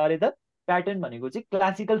चाहिँ के छ अरे त, प्याटर्न भनेको चाहिँ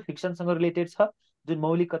क्लासिकल फिक्सनसँग रिलेटेड छ। जुन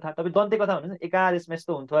मौलिक कथा, तपाईँ दन्ते कथा भन्नुहुन्छ एकादेशमा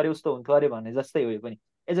यस्तो हुन्थ्यो अरे उस्तो हुन्थ्यो अरे भन्ने जस्तै हो यो पनि,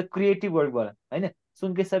 एज अ क्रिएटिभ वर्कबाट होइन।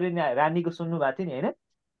 सुनकेशरी रानीको सुन्नु भएको थियो नि होइन,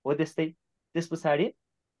 हो त्यस्तै। त्यस पछाडि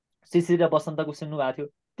शिशिर र बसन्तको सुन्नु भएको थियो।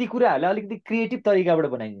 ती कुराहरूलाई अलिकति क्रिएटिभ तरिकाबाट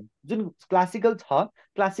बनाइदिने, जुन क्लासिकल छ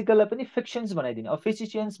क्लासिकललाई पनि फिक्सन्स बनाइदिने। अब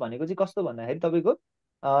फिक्सन्स भनेको चाहिँ कस्तो भन्दाखेरि तपाईँको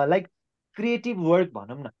लाइक क्रिएटिभ वर्क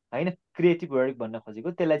भनौँ न होइन, क्रिएटिभ वर्क भन्न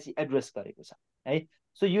खोजेको, त्यसलाई चाहिँ एड्रेस गरेको छ है।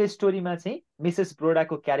 सो यो स्टोरीमा चाहिँ मिसेस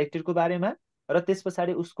ब्रोडाको क्यारेक्टरको बारेमा र त्यस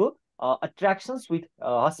पछाडि उसको अट्र्याक्सन्स विथ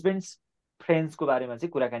हस्बेन्ड्स फ्रेन्ड्सको बारेमा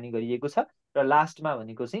चाहिँ कुराकानी गरिएको छ। र लास्टमा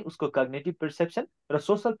भनेको चाहिँ उसको कग्नेटिभ पर्सेप्सन र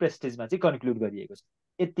सोसल प्रेस्टिजमा चाहिँ कन्क्लुड गरिएको छ।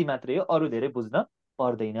 यति मात्रै हो, अरू धेरै बुझ्न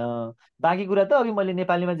पर्दैन। बाँकी कुरा त अघि मैले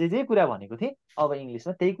नेपालीमा जे कुरा भनेको थिएँ, अब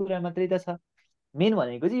इङ्ग्लिसमा त्यही कुरा मात्रै त छ। मेन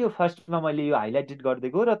भनेको चाहिँ यो फर्स्टमा मैले यो हाइलाइटेड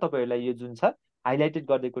गरिदिएको र तपाईँहरूलाई यो जुन छ हाइलाइटेड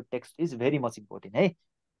गरिदिएको text is very much important है।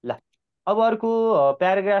 ल अब अर्को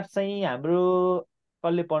प्याराग्राफ चाहिँ हाम्रो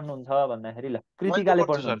कसले पढ्नुहुन्छ भन्दाखेरि, ल मैले कृतिकाले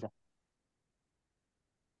पढ्छु सर पढ्नुहुन्छ।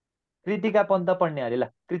 कृतिका पन्त पढ्ने अरे, ल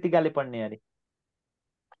कृतिकाले पढ्ने अरे।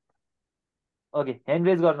 ओके ह्यान्ड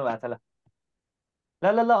रेज गर्नु भएको छ। ल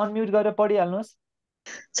ल ल अनम्युट गरेर पढिहाल्नुहोस्।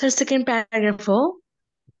 सर सेकेन्ड प्याराग्राफ हो।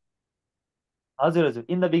 हजुर हजुर,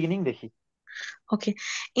 in the बिगिनिङदेखि। Okay.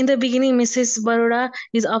 In the beginning, Mrs. Baroda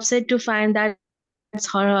is upset to find that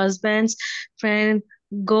her husband's friend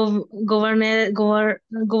Governor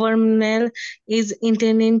is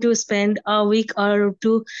intending to spend a week or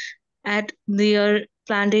two at their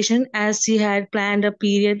plantation, as she had planned a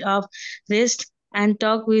period of rest and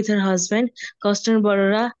talk with her husband, Costin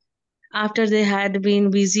Baroda. After they had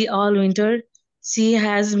been busy all winter, she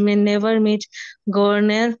has never met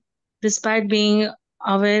Governor, despite being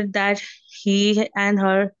aware that he and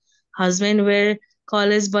her husband were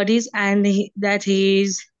college buddies and that he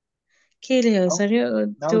is sorry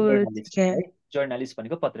now journalist है, journalist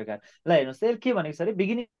भनेको पत्रकार। ल हेर्नुहोस् त के भनेको छ अरे,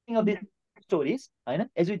 बिगिनिङ अफ द स्टोरिज होइन,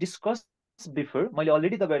 एज वी डिस्कस बिफोर, मैले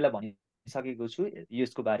अलरेडी तपाईँहरूलाई भनिसकेको छु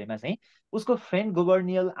यसको बारेमा चाहिँ, उसको फ्रेन्ड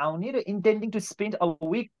गभर्नियल आउने र इन्टेन्डिङ to spend a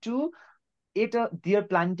week to at their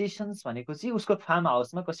प्लान्टेसन्स भनेको चाहिँ उसको फार्म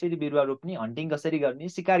हाउसमा कसरी बिरुवा रोप्ने, हन्टिङ कसरी गर्ने,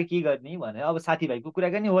 सिकार के गर्ने भनेर अब साथीभाइको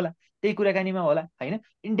कुराकानी होला, त्यही कुराकानीमा होला होइन।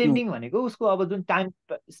 इन्टेन्डिङ भनेको उसको अब जुन टाइम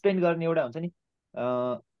स्पेन्ड गर्ने एउटा हुन्छ नि,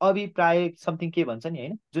 अभिप्राय समथिङ के भन्छ नि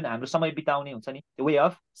होइन, जुन हाम्रो समय बिताउने हुन्छ नि, way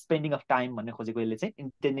of spending of time भन्ने खोजेको यसले चाहिँ।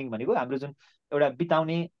 इन्टेन्डिङ भनेको हाम्रो जुन एउटा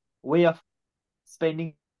बिताउने way of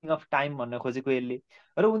spending of time भन्न खोजेको यसले।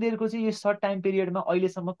 र उनीहरूको चाहिँ यो सर्ट टाइम पिरियडमा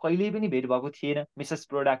अहिलेसम्म कहिल्यै पनि भेट भएको थिएन मिसेस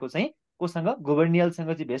ब्रोडाको चाहिँ कोसँग,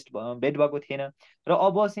 गोभर्नियलसँग चाहिँ भेट भएको थिएन। र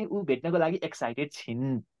अब चाहिँ ऊ भेट्नको लागि एक्साइटेड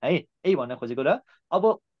छिन् है, यही भन्न खोजेको। र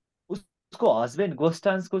अब उसको हस्बेन्ड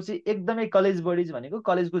गोस्टान्सको चाहिँ एकदमै कलेज बडिज भनेको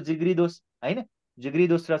कलेजको जिग्री दोस्त होइन, जिग्री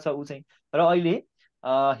दोस्रो छ ऊ चाहिँ। र अहिले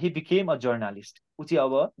हि बिकेम अ जर्नालिस्ट, ऊ चाहिँ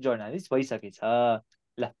अब जर्नालिस्ट भइसकेछ।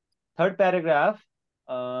 ल थर्ड प्याराग्राफ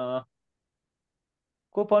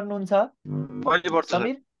को पढ्नुहुन्छ? मैले पढ्छु सर।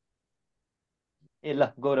 समीर ए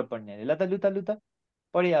ल गौरव पढ्ने अरे, ल त लु त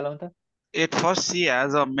पढिहालौँ त। At first, she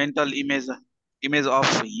has a mental image of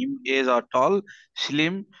him as a tall,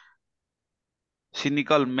 slim,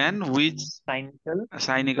 cynical man which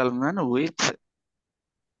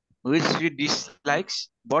she dislikes.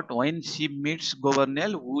 But when she meets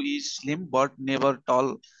Governor, who is slim but never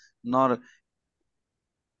tall nor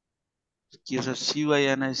cynical,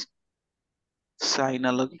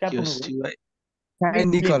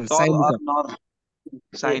 Cynical, tall or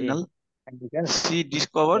cynical. nor cynical, she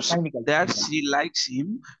discovers that she likes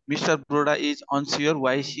him. Mr. Broda is unsure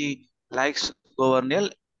why she likes Governor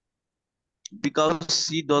because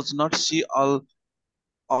she does not see all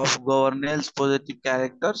of Governor's positive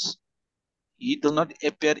characters. He does not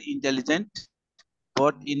appear intelligent,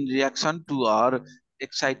 but in reaction to her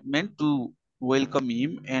excitement to welcome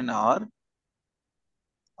him and her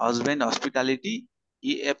husband's hospitality,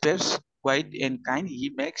 he appears quiet and kind. He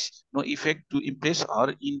makes no effort to impress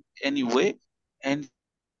her in any way, and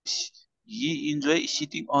he enjoys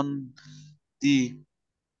sitting on the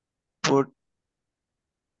portico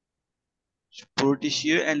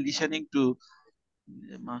and listening to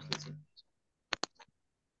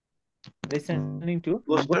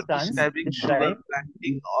Gostar describing sugar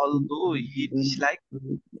planting, although he dislikes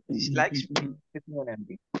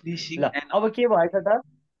fishing and अब के भएछ त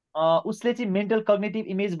उसले चाहिँ mental cognitive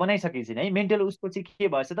image बनाइसकेको छिन् है। Mental उसको चाहिँ के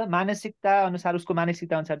भएछ त, मानसिकता अनुसार, उसको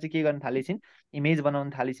मानसिकता अनुसार चाहिँ के गर्न थालेछिन्, इमेज बनाउन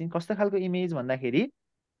थालेछिन्। कस्तो खालको इमेज भन्दाखेरि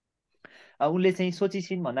उसले चाहिँ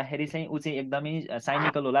सोचिछिन् भन्दाखेरि चाहिँ ऊ चाहिँ एकदमै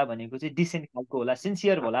साइनिकल होला भनेको चाहिँ डिसेन्ट खालको होला,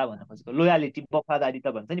 सिन्सियर होला भन्न खोजेको। लोयालिटी, वफादारी त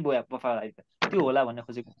भन्छ नि, वफादारी त त्यो होला भन्न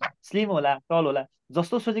खोजेको। स्लिम होला, टल होला,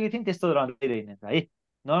 जस्तो सोचेको थिइन् त्यस्तो रहँदै रहेनछ है।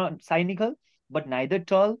 न साइनिकल बट नाइदर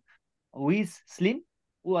टल, विज स्लिम,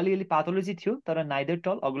 ऊ अलिअलि पातलो चाहिँ थियो तर नाइदर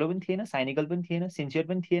टल, अग्लो पनि थिएन, साइनिकल पनि थिएन, सिन्सियर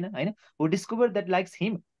पनि थिएन होइन। हु डिस्कभर द्याट लाइक्स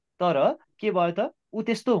हिम, तर के भयो त ऊ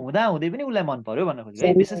त्यस्तो हुँदा हुँदै पनि उसलाई मन पर्यो भन्न खोजेको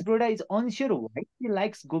है। Mrs ब्रोडा is अनस्योर why she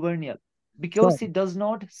likes गोभर्नियल because she does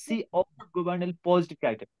not see all governal positive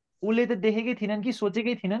character. उसले त देखेकै थिएनन् कि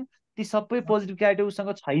सोचेकै थिएनन् ती सबै पोजिटिभ क्यारेक्टर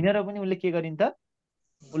उसँग छैन, र पनि उसले के गरिन् त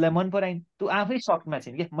उसलाई मन पराइन्। त्यो आफै सकमा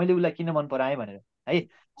छिन् कि मैले उसलाई किन मन पराएँ भनेर है।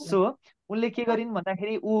 सो उनले के गरिन्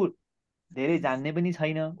भन्दाखेरि ऊ धेरै जान्ने पनि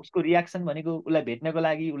छैन, उसको रियाक्सन भनेको उसलाई भेट्नको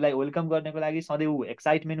लागि, उसलाई वेलकम गर्नको लागि सधैँ ऊ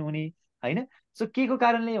एक्साइटमेन्ट हुने होइन। सो के को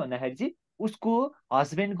कारणले भन्दाखेरि चाहिँ उसको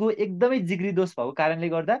हस्बेन्डको एकदमै जिग्री दोष भएको कारणले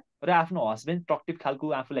गर्दा, र आफ्नो हस्बेन्ड टक्टिभ खालको,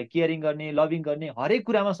 आफूलाई केयरिङ गर्ने, लभिङ गर्ने, हरेक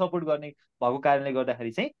कुरामा सपोर्ट गर्ने भएको कारणले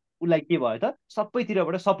गर्दाखेरि चाहिँ उसलाई के भयो त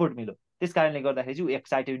सबैतिरबाट सपोर्ट मिल्यो। त्यस कारणले गर्दाखेरि चाहिँ ऊ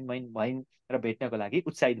एक्साइटेड भइन् र भेट्नको लागि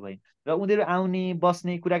उत्साहित भइन्। र उनीहरू आउने,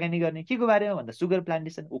 बस्ने, कुराकानी गर्ने के को बारेमा भन्दा सुगर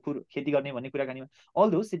प्लान्टेसन, उखुर खेती गर्ने भन्ने कुराकानीमा। अल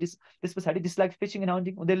दो त्यस पछाडि डिसलाइक फिसिङ एन्ड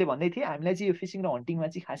हन्टिङ, उनीहरूले भन्दै थिए हामीलाई चाहिँ यो फिसिङ र हन्टिङमा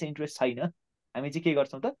चाहिँ खासै इन्ट्रेस्ट छैन, हामी चाहिँ के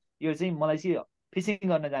गर्छौँ त यो चाहिँ मलाई चाहिँ फिसिङ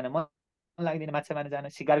गर्न जान मन लाग्दैन, माछा मार्न जान,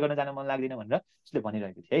 शिकार गर्न जान मन लाग्दैन भनेर उसले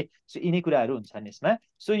भनिरहेको थियो है। सो यिनै कुराहरू हुन्छन् यसमा।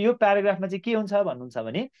 सो यो प्याराग्राफमा चाहिँ के हुन्छ भन्नुहुन्छ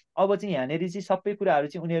भने अब चाहिँ यहाँनिर चाहिँ सबै कुराहरू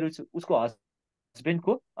चाहिँ उनीहरू उसको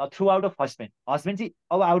हस्बेन्डको थ्रु आउट अफ हस्बेन्ड चाहिँ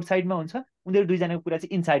अब आउटसाइडमा हुन्छ, उनीहरू दुईजनाको कुरा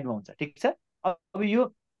चाहिँ इनसाइडमा हुन्छ। ठिक छ। अब यो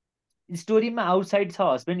स्टोरीमा आउटसाइड छ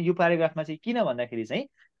हस्बेन्ड, यो प्याराग्राफमा चाहिँ किन भन्दाखेरि चाहिँ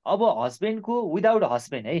अब हस्बेन्डको विदाउट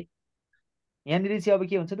हस्बेन्ड है, यहाँनिर चाहिँ अब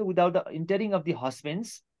के हुन्छ त without the entering of the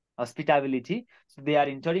husbands hospitality, so they are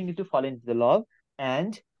entering into fall into the love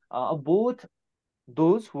and both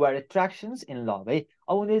those who are attractions in love है।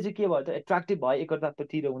 अब उनीहरू चाहिँ के भयो त एट्र्याक्टिभ भयो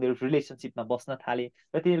एकअर्काप्रति, र उनीहरू रिलेसनसिपमा बस्न थाले,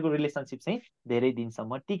 र तिनीहरूको रिलेसनसिप चाहिँ धेरै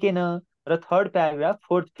दिनसम्म टिकेन। र थर्ड प्याराग्राफ,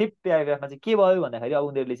 फिफ्थ प्याराग्राफमा चाहिँ के भयो भन्दाखेरि अब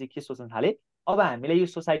उनीहरूले चाहिँ के सोच्न थाले, अब हामीलाई यो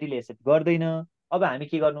सोसाइटीले एक्सेप्ट गर्दैन, अब हामी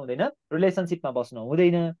के गर्नु हुँदैन, रिलेसनसिपमा बस्नु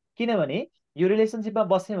हुँदैन, किनभने यो रिलेसनसिपमा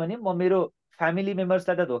बस्यो भने म मेरो फ्यामिली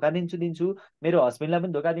मेम्बर्सलाई त धोका दिन्छु, मेरो हस्बेन्डलाई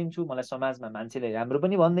पनि धोका दिन्छु, मलाई समाजमा मान्छेले राम्रो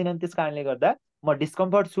पनि भन्दैनन्, त्यस कारणले गर्दा म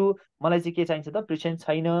डिस्कम्फर्ट छु, मलाई चाहिँ के चाहिन्छ त प्रेसेन्स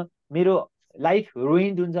छैन, मेरो लाइफ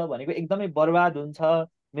रुइन्ड हुन्छ भनेको एकदमै बर्बाद हुन्छ,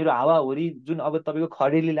 मेरो हावाहुरी जुन अब तपाईँको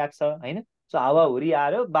खडेरी लाग्छ होइन, सो हावाहुरी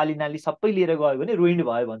आएर बाली नाली सबै लिएर गयो भने रुइन्ड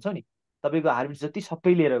भयो भन्छौँ नि, तपाईँको हार्टबिट जति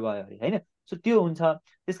सबै लिएर गयो अरे होइन। सो त्यो हुन्छ।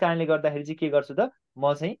 त्यस कारणले गर्दाखेरि चाहिँ के गर्छु त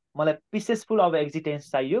म चाहिँ मलाई पिसेसफुल अब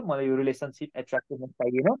एक्जिटेन्स चाहियो, मलाई यो रिलेसनसिप एट्र्याक्टिभनेस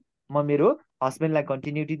चाहिएन, म मेरो हस्बेन्डलाई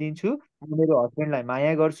कन्टिन्युटी दिन्छु, म मेरो हस्बेन्डलाई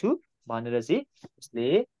माया गर्छु भनेर चाहिँ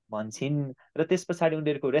उसले भन्छन्। र त्यस पछाडि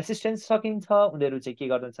उनीहरूको रेसिस्टेन्स सकिन्छ, उनीहरू चाहिँ के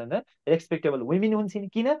गर्दछन् त रेस्पेक्टेबल वुमेन हुन्छन्।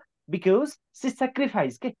 किन? बिकज सी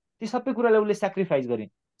सेक्रिफाइस के ती सबै कुरालाई उसले सेक्रिफाइस गरिन्।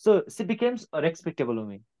 So C becomes a respectable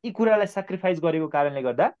women. यी कुरालाई सेक्रिफाइस गरेको कारणले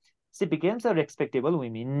गर्दा C becomes a respectable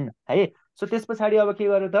women है। सो त्यस पछाडि अब के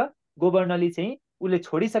गर्यो त गोवर्नरले चाहिँ उसले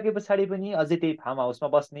छोडिसके पछाडि पनि अझै त्यही फार्म हाउसमा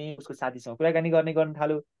बस्ने, उसको साथीसँग कुराकानी गर्न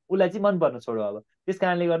थाल्यो। उसलाई चाहिँ मन पर्न छोड्यो अब। त्यस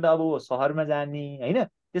कारणले गर्दा अब ऊ सहरमा जाने होइन।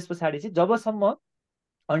 त्यस पछाडि चाहिँ जबसम्म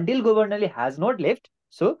until governor has not left,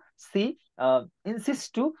 so she insists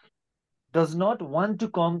to does not want to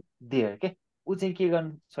come there के ऊ चाहिँ के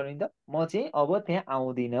गर्न छोड्यो त म चाहिँ अब त्यहाँ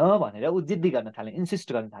आउँदिनँ भनेर ऊ जिद्दी गर्न थाल्यो,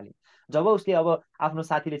 इन्सिस्ट गर्न थाल्यो। जब उसले अब आफ्नो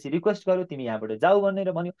साथीले चाहिँ रिक्वेस्ट गर्यो तिमी यहाँबाट जाऊ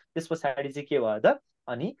भनेर भन्यो, त्यस पछाडि चाहिँ के भयो त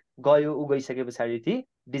अनि गयो। ऊ गइसके पछाडि चाहिँ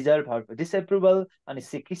डिजर्भ हर डिसएप्रुभल अनि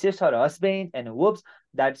C kisses her husband and hopes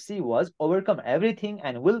that she was overcome everything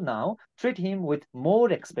and will now treat him with more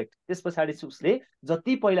respect. त्यस पछाडि उसले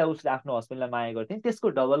जति पहिला उसले आफ्नो हस्बेन्डलाई माया गर्थे त्यसको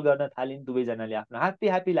डबल गर्न थालिन्। दुवैजनाले आफ्नो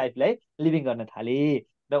ह्याप्पी लाइफलाई लिभिङ गर्न थाले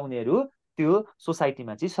र उनीहरू त्यो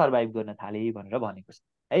सोसाइटीमा चाहिँ सर्भाइभ गर्न थाले भनेर भनेको छ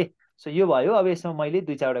है। सो यो भयो। अब यसमा मैले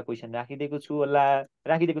 2-4वटा क्वेसन राखिदिएको छु होला,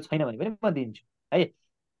 राखिदिएको छैन भने पनि म दिन्छु है।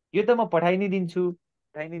 यो त म पठाइ नै दिन्छु।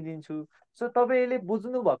 सो तपाईँले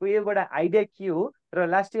बुझ्नु भएको योबाट आइडिया के हो र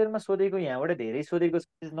लास्ट इयरमा सोधेको यहाँबाट धेरै सोधेको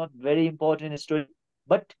is not very important story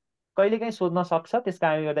but कहिलेकाहीँ सोध्न सक्छ। त्यस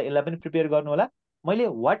कारणले गर्दा यसलाई पनि प्रिपेयर गर्नु होला। मैले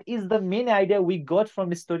what is the main idea we got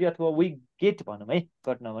from story अथवा वी गेट भनौँ है,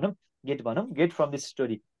 गट नभनौँ गेट फ्रम दिस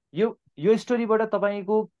स्टोरी। यो स्टोरीबाट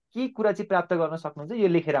तपाईँको के कुरा चाहिँ प्राप्त गर्न सक्नुहुन्छ यो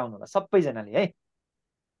लेखेर आउनु होला सबैजनाले है।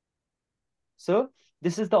 So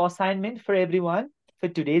this is the assignment for every one for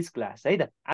today's class है त।